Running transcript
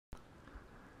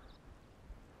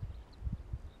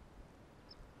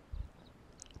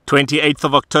28th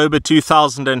of October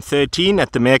 2013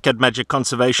 at the Meerkat Magic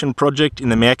Conservation Project in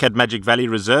the Meerkat Magic Valley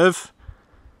Reserve.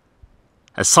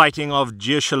 A sighting of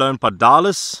Geochelone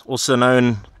pardalis, also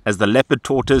known as the leopard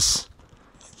tortoise.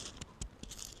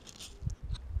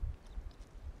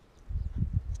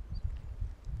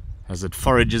 As it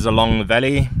forages along the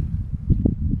valley.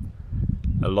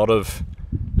 A lot of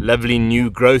lovely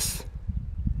new growth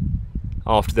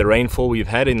after the rainfall we've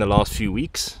had in the last few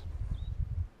weeks.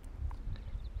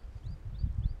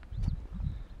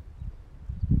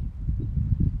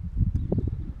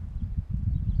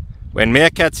 When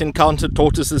meerkats encounter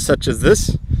tortoises such as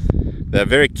this, they're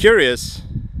very curious.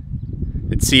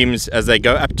 It seems as they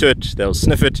go up to it, they'll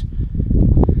sniff it.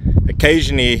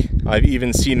 Occasionally, I've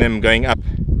even seen them going up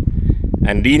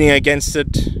and leaning against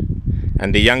it,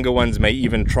 and the younger ones may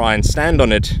even try and stand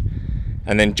on it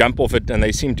and then jump off it, and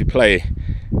they seem to play.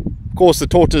 Of course, the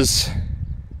tortoise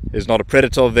is not a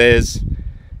predator of theirs.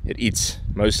 It eats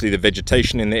mostly the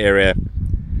vegetation in the area,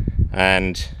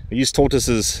 and these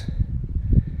tortoises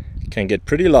can get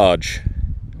pretty large,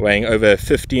 weighing over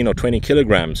 15 or 20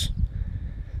 kilograms,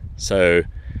 so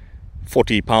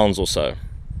 40 pounds or so.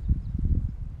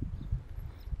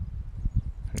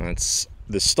 It's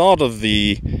the start of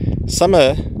the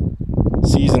summer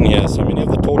season here, so many of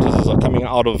the tortoises are coming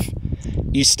out of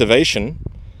estivation,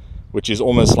 which is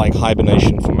almost like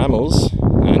hibernation for mammals,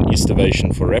 and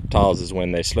estivation for reptiles is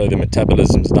when they slow their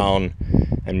metabolisms down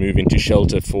and move into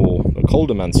shelter for the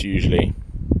colder months usually.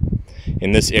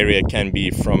 In this area it can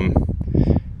be from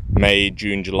May,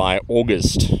 June, July,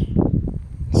 August.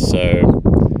 So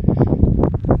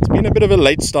it's been a bit of a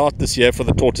late start this year for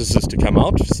the tortoises to come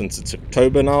out, since it's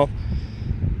October now.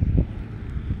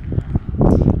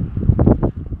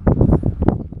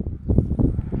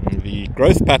 And the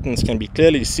growth patterns can be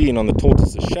clearly seen on the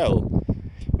tortoise's shell,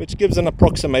 which gives an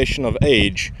approximation of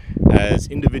age, as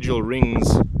individual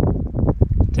rings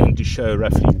tend to show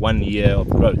roughly 1 year of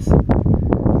growth.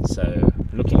 So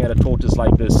looking at a tortoise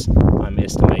like this, I'm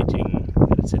estimating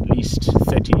that it's at least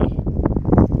 30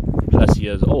 plus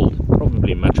years old,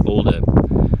 probably much older.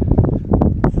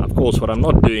 Of course, what I'm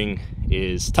not doing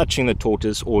is touching the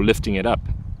tortoise or lifting it up.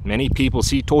 Many people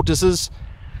see tortoises,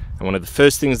 and one of the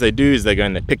first things they do is they go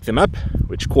and they pick them up,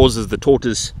 which causes the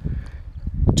tortoise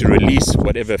to release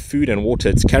whatever food and water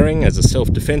it's carrying as a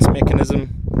self-defense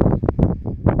mechanism.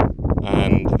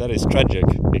 And that is tragic,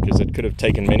 because it could have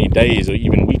taken many days or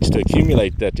even weeks to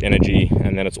accumulate that energy,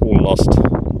 and then it's all lost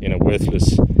in a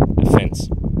worthless defense.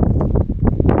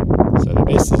 So the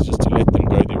best is just to let them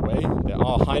go their way. They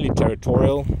are highly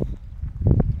territorial,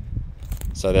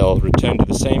 so they'll return to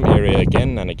the same area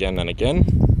again and again and again.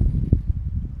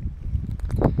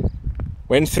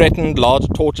 When threatened, large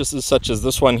tortoises such as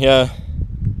this one here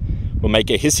will make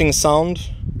a hissing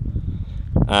sound,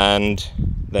 and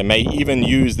they may even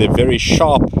use their very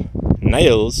sharp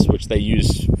nails, which they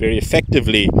use very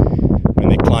effectively when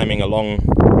they're climbing along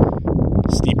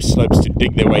steep slopes to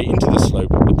dig their way into the slope,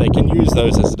 but they can use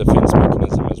those as a defense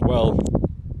mechanism as well.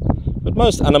 But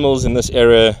most animals in this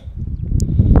area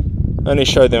only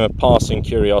show them a passing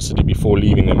curiosity before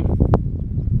leaving them.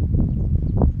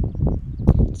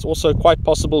 It's also quite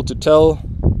possible to tell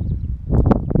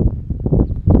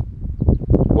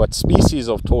what species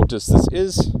of tortoise this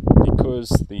is, because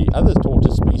the other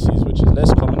tortoise species, which is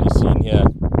less commonly seen here,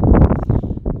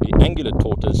 the angular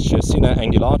tortoise, Geochelone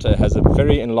angulata, has a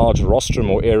very enlarged rostrum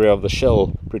or area of the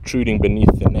shell protruding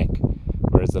beneath the neck,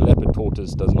 whereas the leopard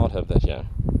tortoise does not have that here.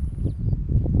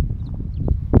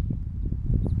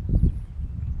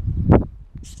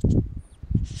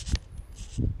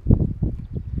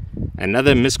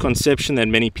 Another misconception that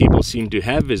many people seem to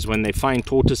have is when they find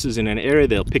tortoises in an area,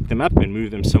 they'll pick them up and move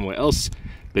them somewhere else,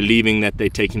 believing that they're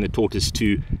taking the tortoise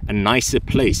to a nicer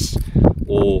place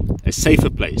or a safer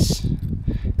place.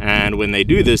 And when they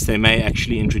do this, they may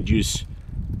actually introduce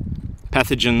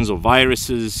pathogens or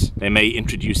viruses. They may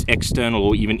introduce external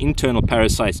or even internal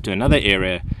parasites to another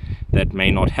area that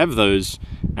may not have those,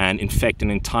 and infect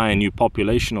an entire new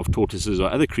population of tortoises or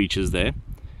other creatures there,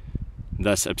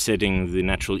 thus upsetting the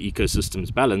natural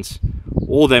ecosystem's balance.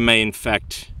 Or they may in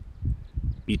fact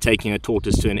be taking a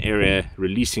tortoise to an area,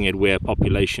 releasing it where a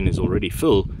population is already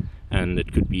full, and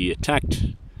it could be attacked.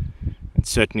 It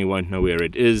certainly won't know where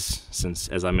it is, since,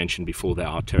 as I mentioned before, they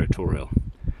are territorial.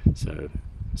 So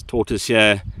this tortoise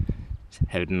here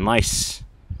had a nice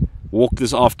walk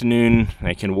this afternoon.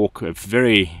 They can walk a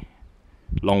very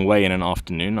long way in an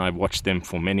afternoon. I've watched them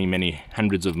for many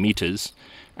hundreds of meters,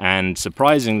 and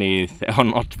surprisingly they are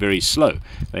not very slow.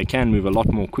 They can move a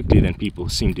lot more quickly than people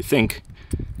seem to think,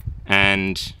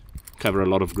 and cover a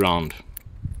lot of ground.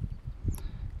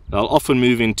 They'll often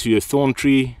move into a thorn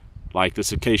tree like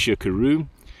this acacia karoo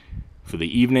for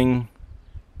the evening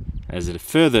as a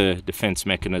further defense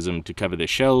mechanism to cover their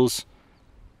shells.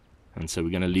 And so we're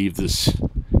going to leave this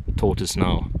tortoise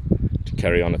now to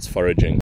carry on its foraging.